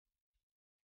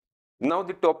Now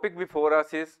the topic before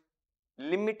us is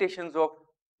limitations of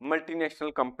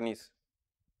multinational companies.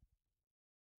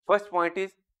 First point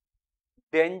is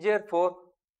danger for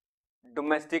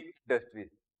domestic industries.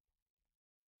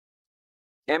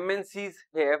 MNCs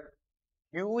have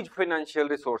huge financial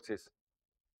resources.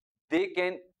 They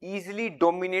can easily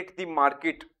dominate the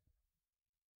market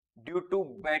due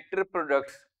to better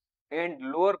products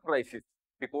and lower prices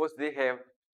because they have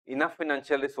enough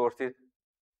financial resources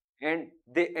and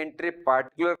they enter a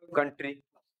particular country.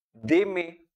 They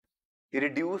may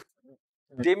reduce,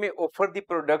 they may offer the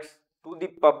products to the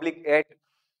public at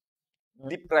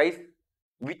the price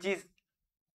which is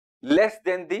less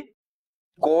than the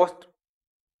cost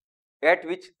at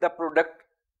which the product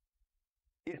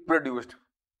is produced.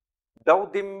 Though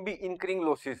they may be incurring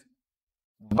losses,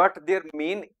 but their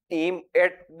main aim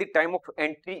at the time of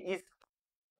entry is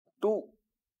to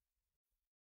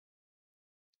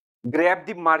grab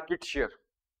the market share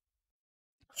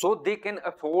so they can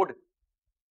afford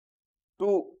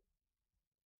to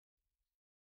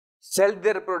sell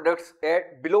their products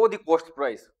at below the cost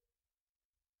price.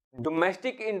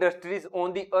 Domestic industries,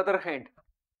 on the other hand,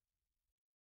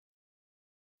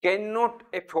 cannot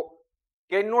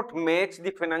cannot match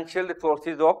the financial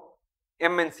resources of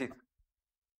MNCs.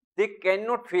 They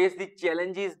cannot face the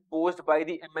challenges posed by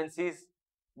the MNCs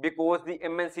because the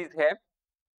MNCs have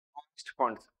fixed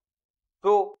funds.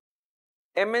 So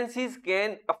MNCs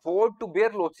can afford to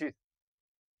bear losses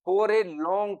for a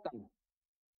long time,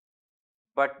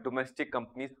 but domestic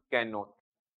companies cannot.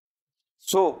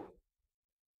 So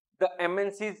the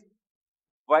MNCs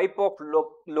wipe off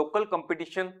local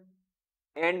competition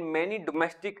and many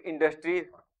domestic industries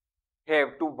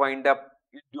have to wind up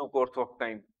in due course of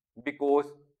time because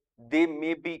they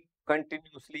may be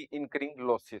continuously incurring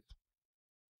losses.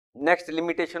 Next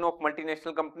limitation of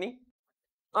multinational company,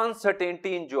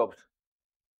 uncertainty in jobs.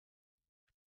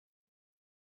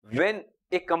 When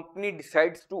a company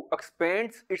decides to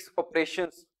expand its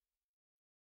operations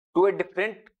to a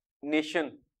different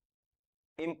nation,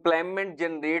 employment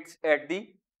generates at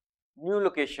the new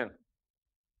location.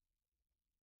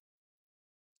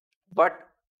 But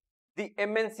the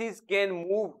MNCs can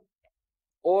move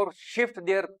or shift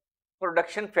their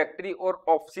production factory or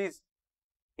offices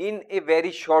in a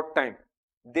very short time.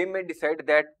 They may decide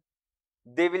that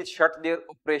they will shut their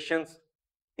operations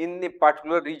in a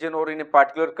particular region or in a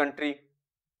particular country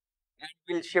and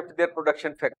will shift their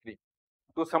production factory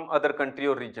to some other country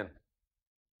or region.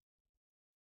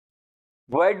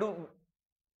 Why do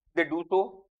they do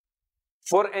so?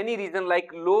 For any reason like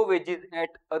low wages at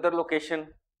other location.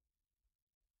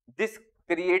 This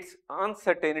creates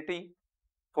uncertainty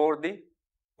for the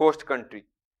host country.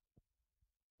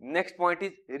 Next point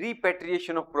is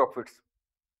repatriation of profits.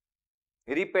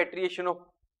 Repatriation of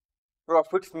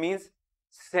profits means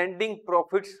sending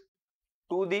profits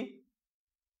to the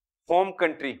home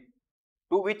country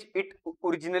to which it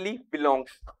originally belongs.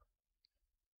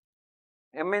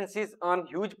 MNCs earn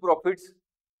huge profits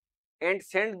and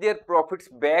send their profits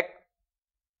back,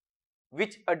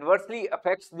 which adversely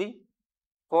affects the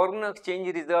foreign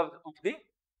exchange reserves of the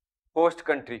host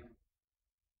country.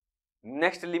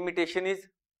 Next limitation is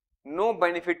no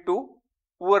benefit to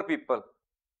poor people.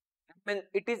 And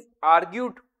it is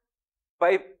argued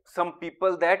by some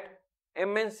people that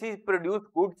MNCs produce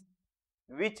goods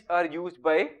which are used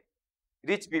by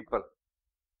rich people.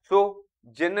 So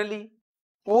generally,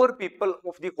 poor people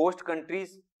of the host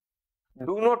countries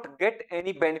do not get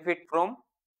any benefit from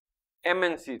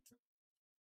MNCs.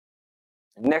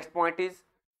 Next point is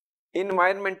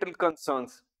environmental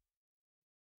concerns.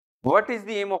 What is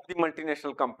the aim of the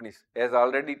multinational companies? As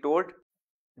already told,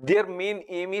 their main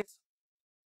aim is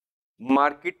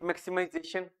market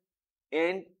maximization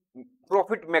and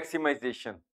profit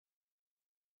maximization.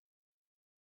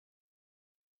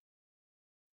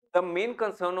 The main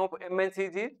concern of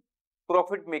MNCs is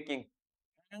profit making,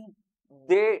 and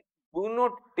they do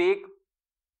not take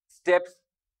steps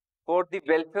for the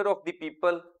welfare of the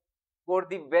people, for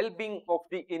the well-being of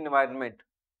the environment.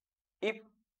 If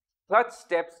such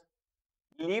steps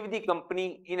leave the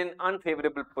company in an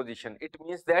unfavorable position, it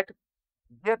means that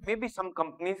there may be some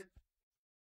companies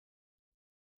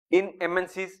in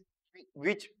MNCs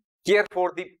which care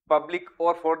for the public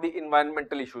or for the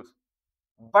environmental issues.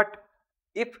 But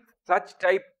if such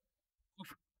type of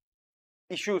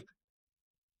issues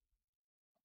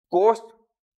cost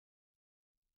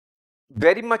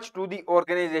very much to the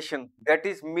organization, that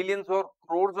is millions or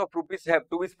crores of rupees have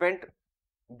to be spent,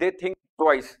 they think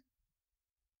twice.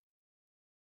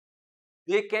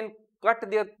 They can cut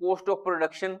their cost of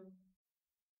production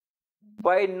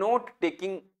by not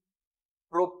taking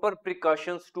proper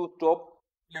precautions to stop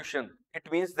pollution.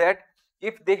 It means that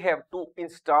if they have to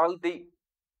install the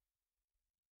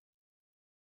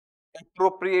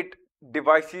appropriate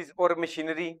devices or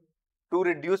machinery to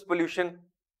reduce pollution,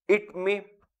 it may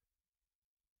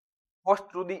cost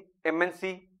to the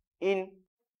MNC in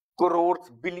crores,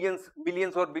 billions,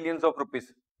 millions or billions of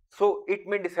rupees. So it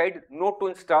may decide not to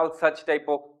install such type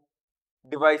of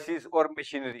devices or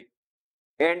machinery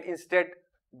and instead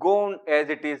go on as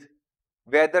it is,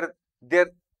 whether their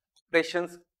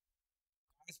operations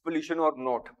cause pollution or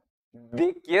not.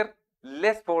 They care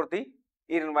less for the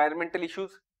environmental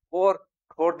issues or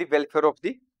for the welfare of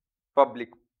the public.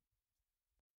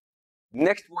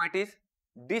 Next point is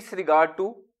disregard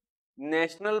to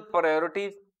national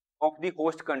priorities of the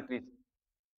host countries.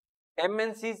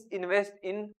 MNCs invest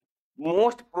in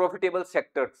most profitable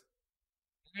sectors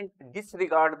and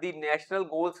disregard the national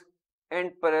goals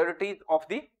and priorities of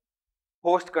the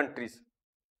host countries.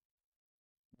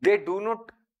 They do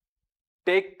not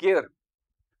take care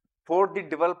for the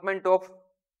development of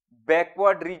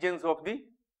backward regions of the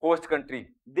host country.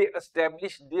 They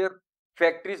establish their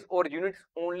factories or units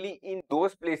only in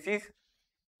those places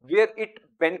where it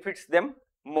benefits them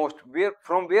most, where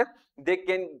they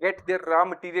can get their raw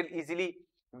material easily,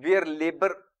 where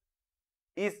labor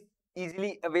is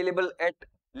easily available at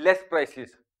less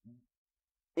prices.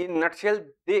 In nutshell,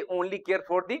 they only care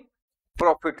for the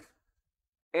profits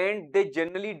and they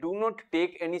generally do not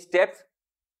take any steps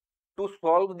to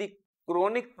solve the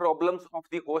chronic problems of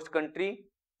the host country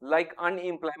like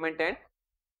unemployment and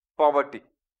poverty.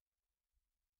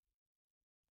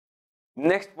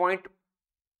 Next point,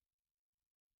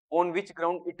 on which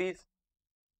ground it is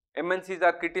MNCs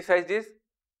are criticized is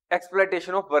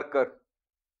exploitation of workers.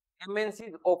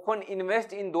 MNCs often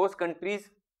invest in those countries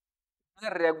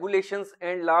where regulations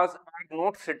and laws are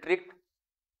not strict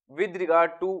with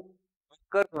regard to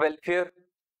worker welfare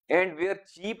and where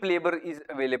cheap labor is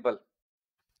available.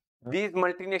 These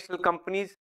multinational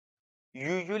companies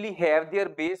usually have their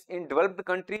base in developed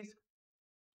countries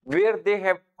where they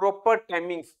have proper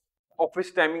timings,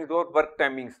 office timings or work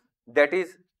timings, that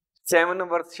is 7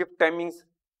 hour shift timings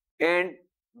and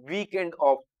weekend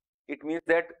off. It means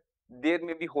that there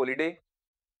may be holiday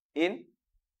in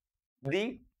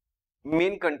the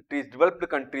main countries, developed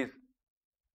countries,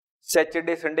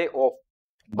 Saturday, Sunday off.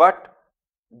 But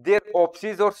their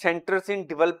offices or centers in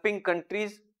developing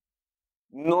countries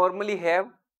normally have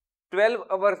 12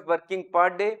 hours working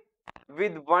per day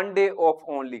with 1 day off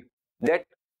only. That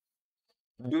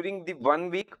during the 1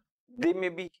 week, they may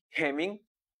be having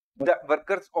the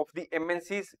workers of the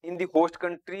MNCs in the host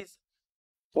countries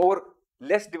or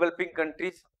less developing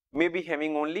countries may be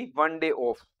having only 1 day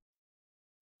off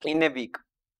in a week.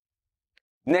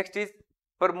 Next is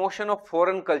promotion of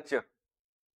foreign culture.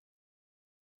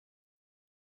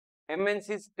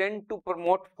 MNCs tend to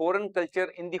promote foreign culture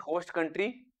in the host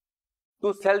country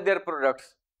to sell their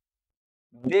products.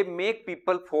 They make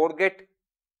people forget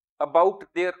about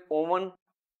their own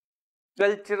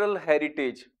cultural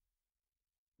heritage.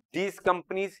 These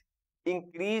companies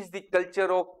increase the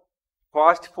culture of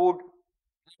fast food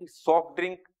and soft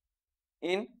drink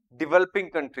in developing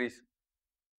countries.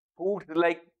 Foods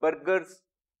like burgers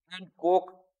and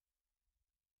coke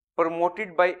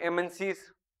promoted by MNCs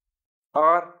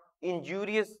are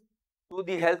injurious to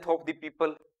the health of the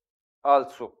people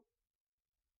also.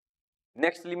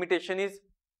 Next limitation is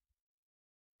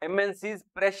MNCs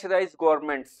pressurize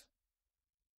governments.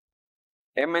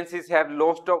 MNCs have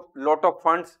lot of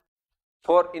funds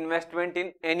for investment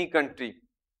in any country.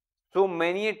 So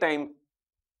many a time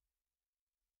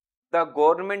the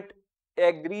government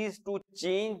agrees to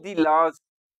change the laws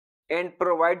and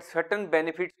provide certain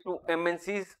benefits to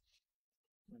MNCs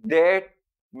that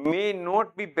may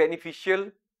not be beneficial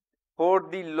for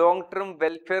the long-term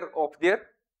welfare of their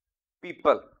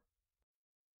people.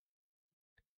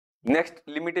 Next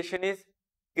limitation is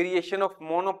creation of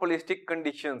monopolistic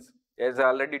conditions. As I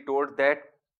already told that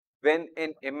when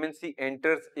an MNC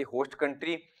enters a host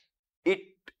country, it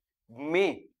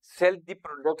may sell the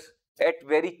products at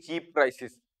very cheap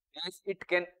prices as it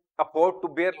can afford to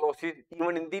bear losses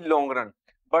even in the long run.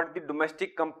 But the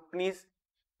domestic companies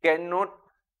cannot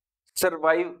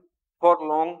survive for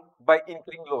long by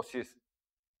incurring losses.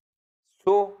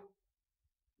 So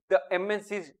the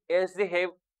MNCs, as they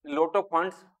have lot of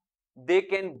funds, they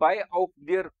can buy out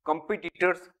their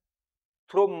competitors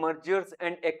through mergers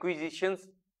and acquisitions,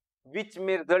 which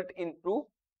may result into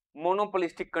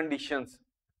monopolistic conditions.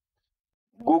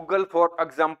 Google, for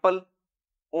example,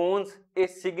 owns a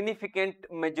significant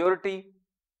majority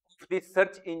of the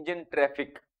search engine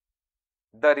traffic.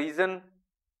 The reason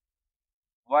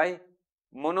why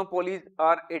monopolies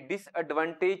are a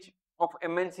disadvantage of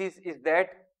MNCs is that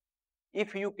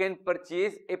if you can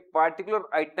purchase a particular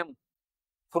item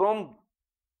from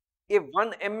a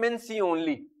one MNC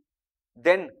only,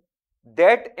 then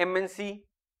that MNC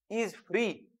is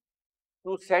free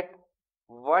to set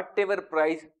whatever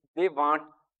price they want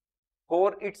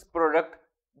for its product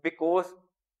because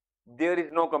there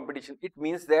is no competition. It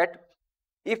means that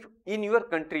if in your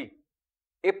country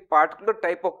a particular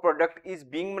type of product is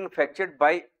being manufactured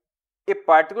by a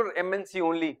particular MNC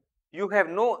only, you have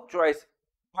no choice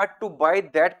but to buy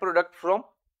that product from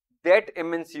that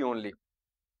MNC only.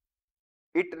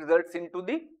 It results into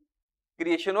the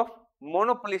creation of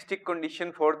monopolistic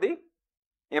condition for the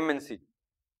MNC.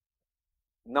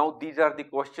 Now these are the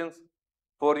questions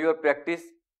for your practice.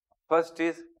 First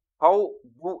is, how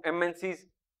do MNCs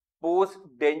pose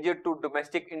danger to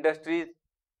domestic industries?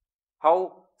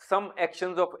 How some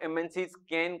actions of MNCs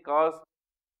can cause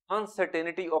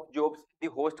uncertainty of jobs in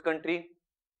the host country?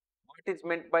 What is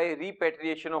meant by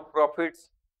repatriation of profits?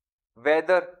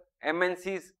 Whether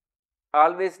MNCs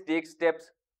always take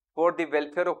steps for the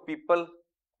welfare of people,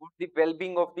 for the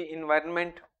well-being of the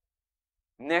environment?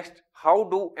 Next, how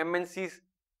do MNCs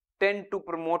tend to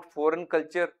promote foreign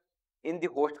culture in the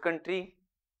host country?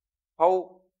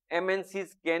 How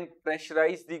MNCs can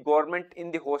pressurize the government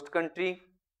in the host country?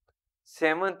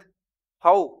 Seventh,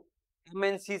 how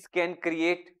MNCs can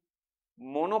create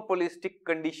monopolistic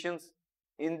conditions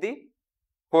in the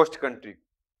host country.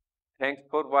 Thanks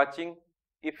for watching.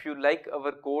 If you like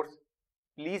our course,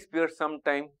 please spare some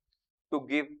time to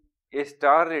give a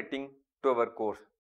star rating to our course.